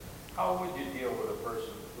How would you deal with a person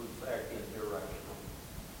who's acting irrational?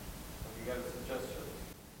 Have you got a suggestion?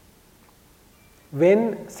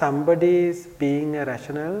 When somebody is being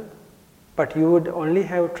irrational, but you would only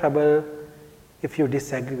have trouble if you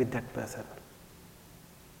disagree with that person.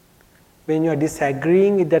 When you are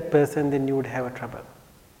disagreeing with that person, then you would have a trouble.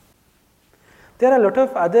 There are a lot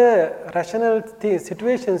of other rational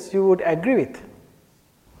situations you would agree with.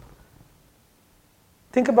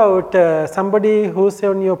 Think about somebody who's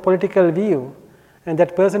on your political view and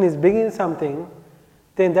that person is bringing something,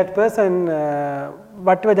 then that person,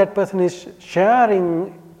 whatever that person is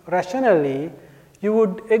sharing rationally, you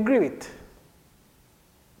would agree with.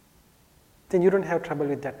 Then you don't have trouble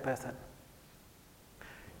with that person.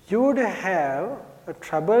 You would have a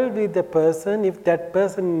trouble with the person if that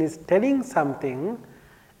person is telling something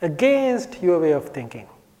against your way of thinking.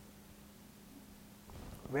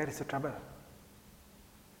 Where is the trouble?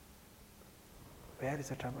 Where is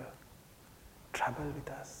the trouble? Trouble with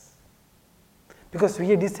us. Because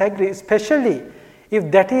we disagree, especially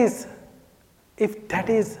if that is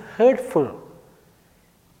hurtful,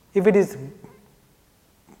 if it is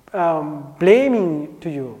blaming to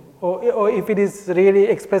you, or if it is really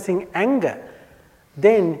expressing anger,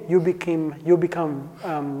 then you become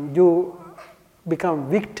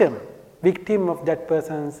victim of that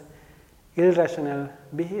person's irrational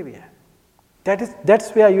behavior.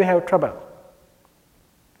 That's where you have trouble.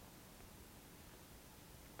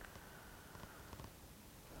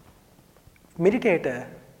 Meditator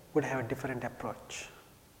would have a different approach.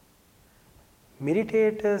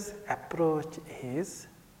 Meditator's approach is,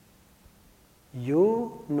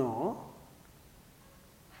 you know,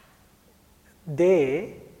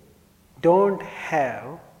 they don't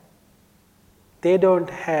have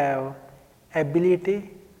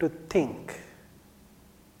ability to think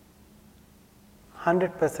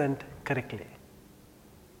 100% correctly.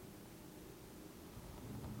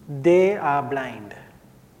 They are blind.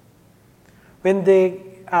 When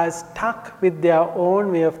they are stuck with their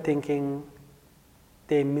own way of thinking,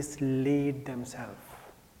 they mislead themselves.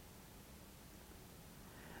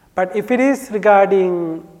 But if it is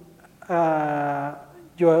regarding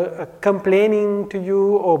your complaining to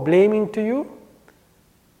you or blaming to you,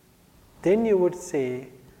 then you would say,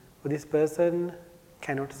 oh, this person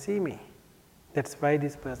cannot see me. That's why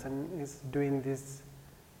this person is doing this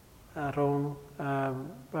wrong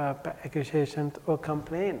accusations or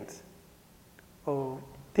complaints, or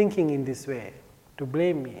thinking in this way to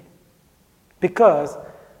blame me, because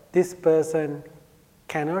this person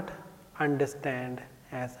cannot understand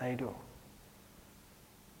as I do.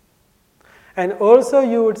 And also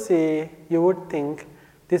you would think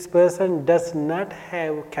this person does not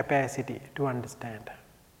have capacity to understand.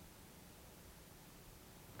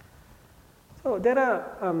 So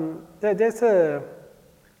there's a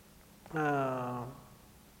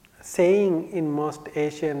saying in most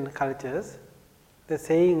Asian cultures. The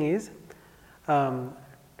saying is,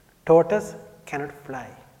 tortoise cannot fly.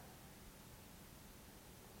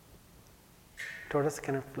 Tortoise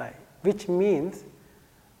cannot fly, which means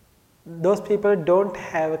those people don't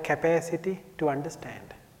have a capacity to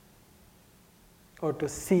understand or to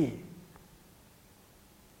see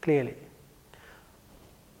clearly.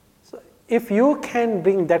 So if you can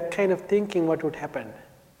bring that kind of thinking, what would happen?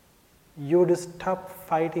 You would stop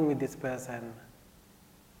fighting with this person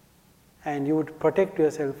and you would protect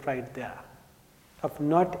yourself right there of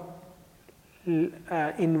not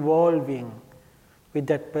involving with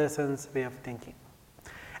that person's way of thinking.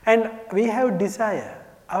 And we have desire.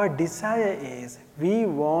 Our desire is, we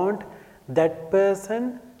want that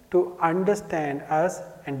person to understand us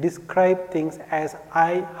and describe things as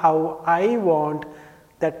how I want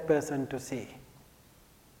that person to see.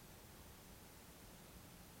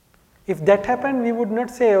 If that happened, we would not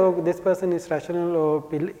say, oh, this person is rational or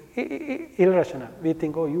irrational. We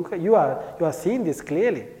think, oh, you are seeing this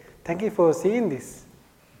clearly. Thank you for seeing this.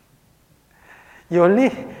 You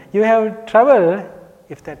have trouble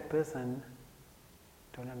if that person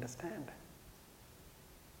don't understand.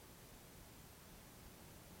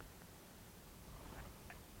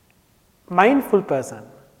 Mindful person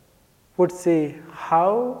would say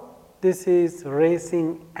how this is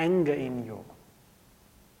raising anger in you,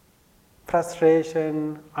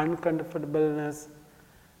 frustration, uncomfortableness,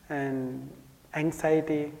 and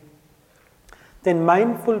anxiety. Then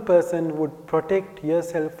mindful person would protect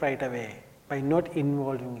yourself right away by not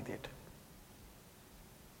involving with it.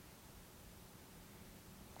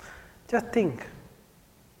 Just think,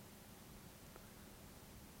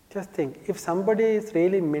 if somebody is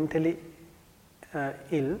really mentally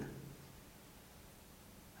ill,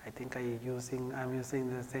 I think I'm using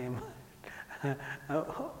the same,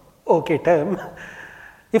 okay term.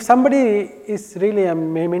 If somebody is really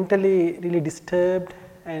mentally really disturbed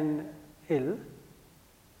and ill,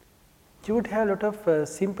 you would have a lot of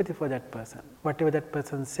sympathy for that person, whatever that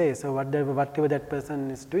person says or whatever that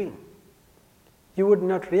person is doing. You would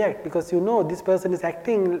not react because you know this person is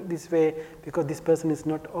acting this way because this person is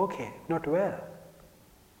not okay, not well.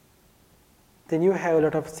 Then you have a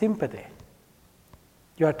lot of sympathy.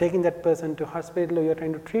 You are taking that person to hospital or you are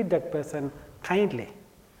trying to treat that person kindly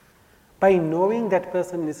by knowing that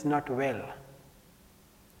person is not well.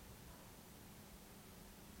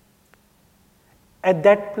 At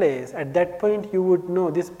that place, at that point you would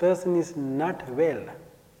know this person is not well.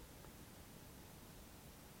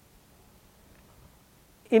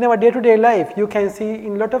 In our day-to-day life, you can see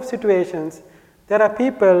in lot of situations, there are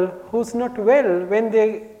people who's not well when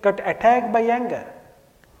they got attacked by anger.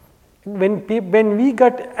 When we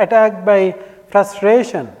got attacked by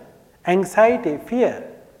frustration, anxiety, fear,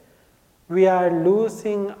 we are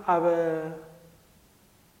losing our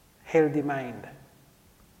healthy mind.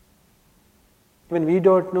 When we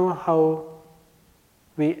don't know how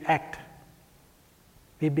we act,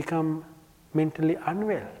 we become mentally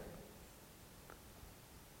unwell.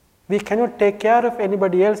 We cannot take care of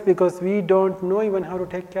anybody else because we don't know even how to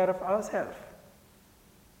take care of ourselves.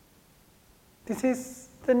 This is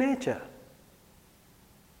the nature.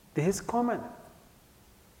 This is common.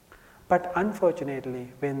 But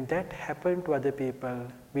unfortunately, when that happens to other people,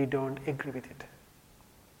 we don't agree with it.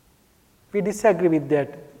 We disagree with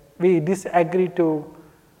that. We disagree to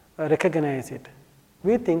recognize it.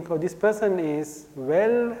 We think, oh, this person is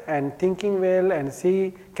well and thinking well and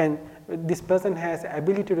this person has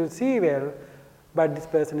ability to see well, but this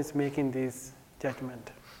person is making this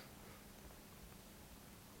judgment.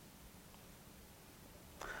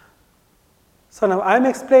 So now I am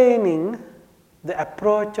explaining the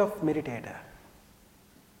approach of meditator.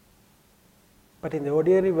 But in the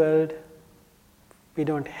ordinary world, we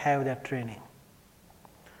don't have that training.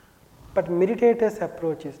 But meditator's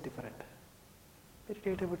approach is different.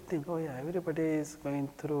 Meditator would think, oh yeah, everybody is going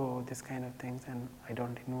through this kind of things and I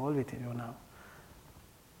don't involve with you now.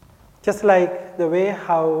 Just like the way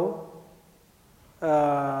how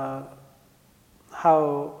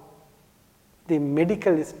the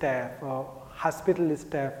medical staff or hospital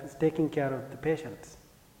staff is taking care of the patients.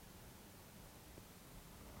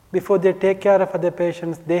 Before they take care of other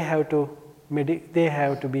patients, they have to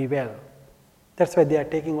be well. That's why they are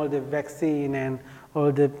taking all the vaccine and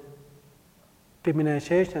all the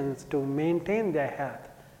immunizations to maintain their health,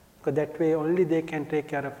 because that way only they can take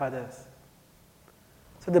care of others.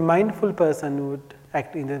 So the mindful person would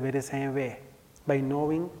act in the very same way, by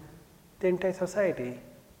knowing the entire society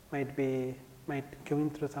might going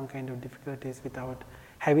through some kind of difficulties without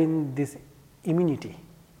having this immunizations.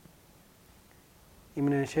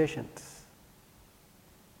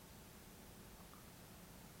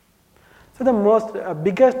 So the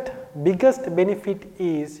biggest benefit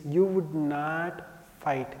is you would not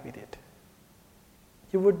fight with it.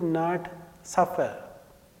 You would not suffer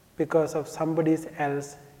because of somebody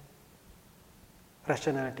else's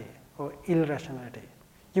rationality or irrationality.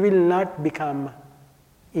 You will not become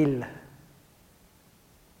ill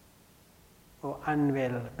or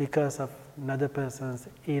unwell because of another person's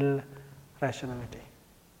irrationality.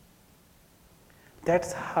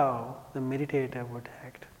 That's how the meditator would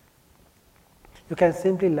act. You can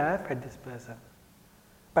simply laugh at this person,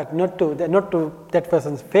 but not to that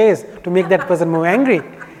person's face to make that person more angry.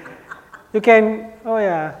 You can, oh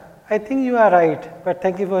yeah, I think you are right, but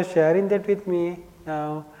thank you for sharing that with me.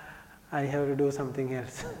 Now I have to do something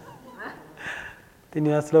else. Then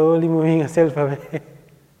you are slowly moving yourself away.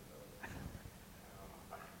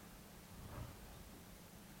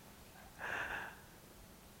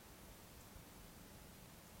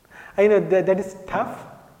 I know that is tough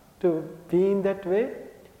to be in that way,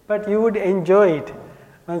 but you would enjoy it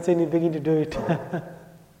once you begin to do it.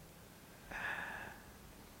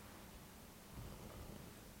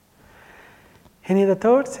 Any other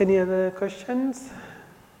thoughts? Any other questions?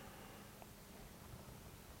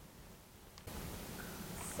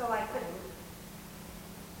 So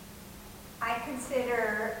I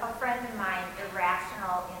consider a friend of mine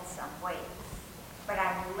irrational in some ways, but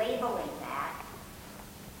I'm labeling that,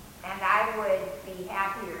 and I would be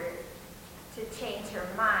happier to change her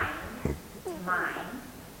mind to mine,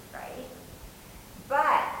 right?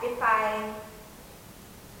 But if I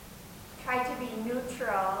try to be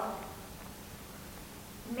neutral,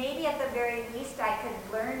 maybe at the very least I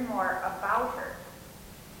could learn more about her.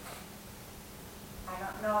 I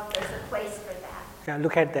don't know if there's a place for that. Yeah,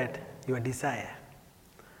 look at that, your desire.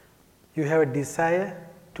 You have a desire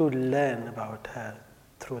to learn about her.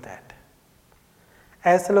 through that.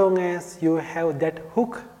 As long as you have that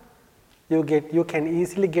hook, you can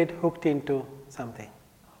easily get hooked into something.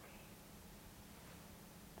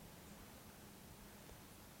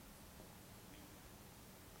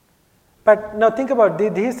 But now think about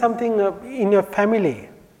this. This is something in your family.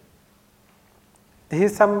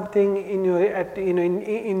 This is something in your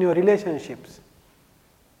in your relationships.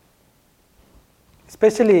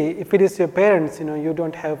 Especially if it is your parents,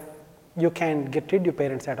 you can't get rid of your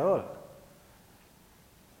parents at all.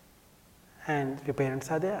 And your parents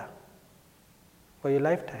are there for your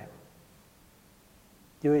lifetime.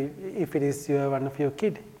 If it is one of your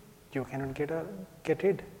kid, you cannot get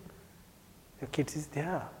rid. Your kids is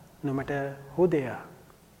there, no matter who they are,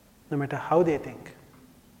 no matter how they think.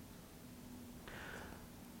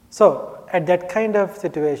 So at that kind of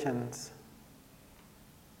situations,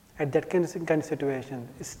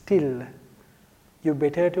 still you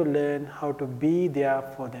better to learn how to be there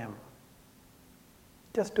for them.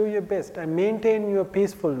 Just do your best and maintain your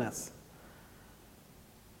peacefulness.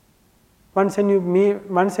 Once you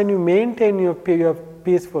maintain your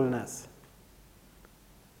peacefulness,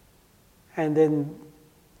 and then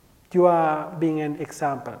you are being an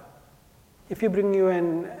example. If you bring you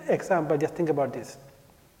an example, just think about this.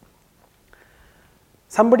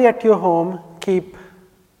 Somebody at your home keep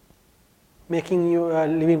making your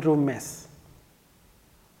living room mess.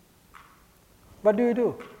 What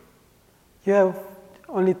do? You have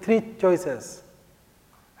only 3 choices.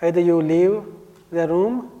 Either you leave the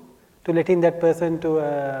room to letting that person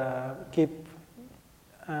to keep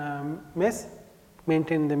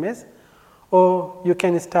maintain the mess, or you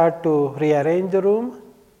can start to rearrange the room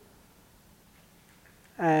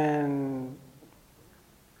and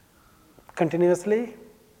continuously,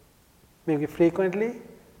 maybe frequently,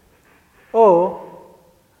 or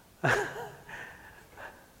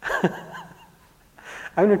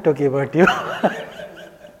I'm not talking about you.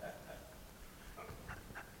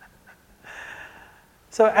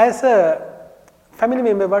 So as a family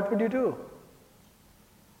member, what would you do?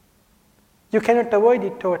 You cannot avoid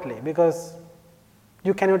it totally because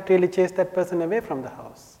you cannot really chase that person away from the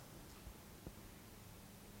house.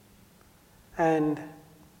 And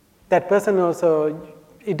that person also,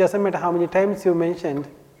 it doesn't matter how many times you mentioned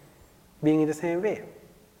being in the same way.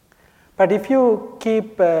 But if you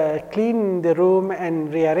keep clean the room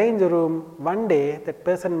and rearrange the room, one day that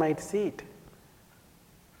person might see it,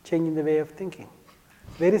 changing the way of thinking.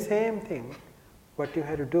 Very same thing what you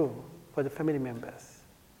have to do for the family members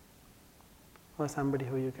or somebody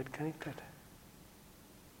who you get connected.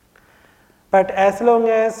 But as long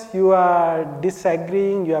as you are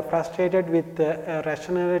disagreeing, you are frustrated with the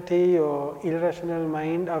rationality or irrational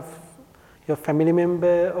mind of your family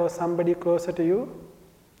member or somebody closer to you,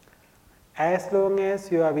 as long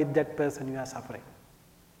as you are with that person, you are suffering.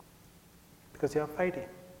 Because you are fighting.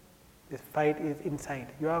 This fight is inside.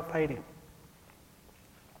 You are fighting.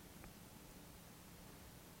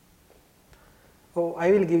 Oh,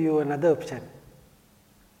 I will give you another option.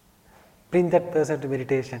 Bring that person to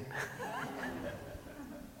meditation.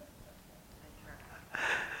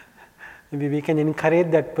 Maybe we can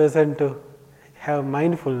encourage that person to have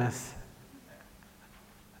mindfulness.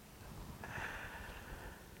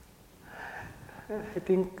 I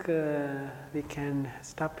think we can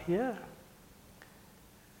stop here.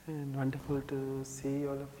 And wonderful to see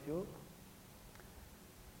all of you.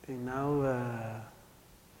 I think now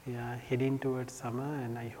we are heading towards summer,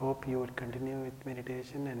 and I hope you would continue with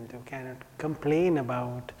meditation and you cannot complain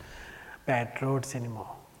about bad roads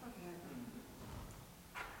anymore.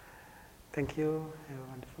 Thank you. Have a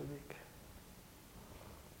wonderful week.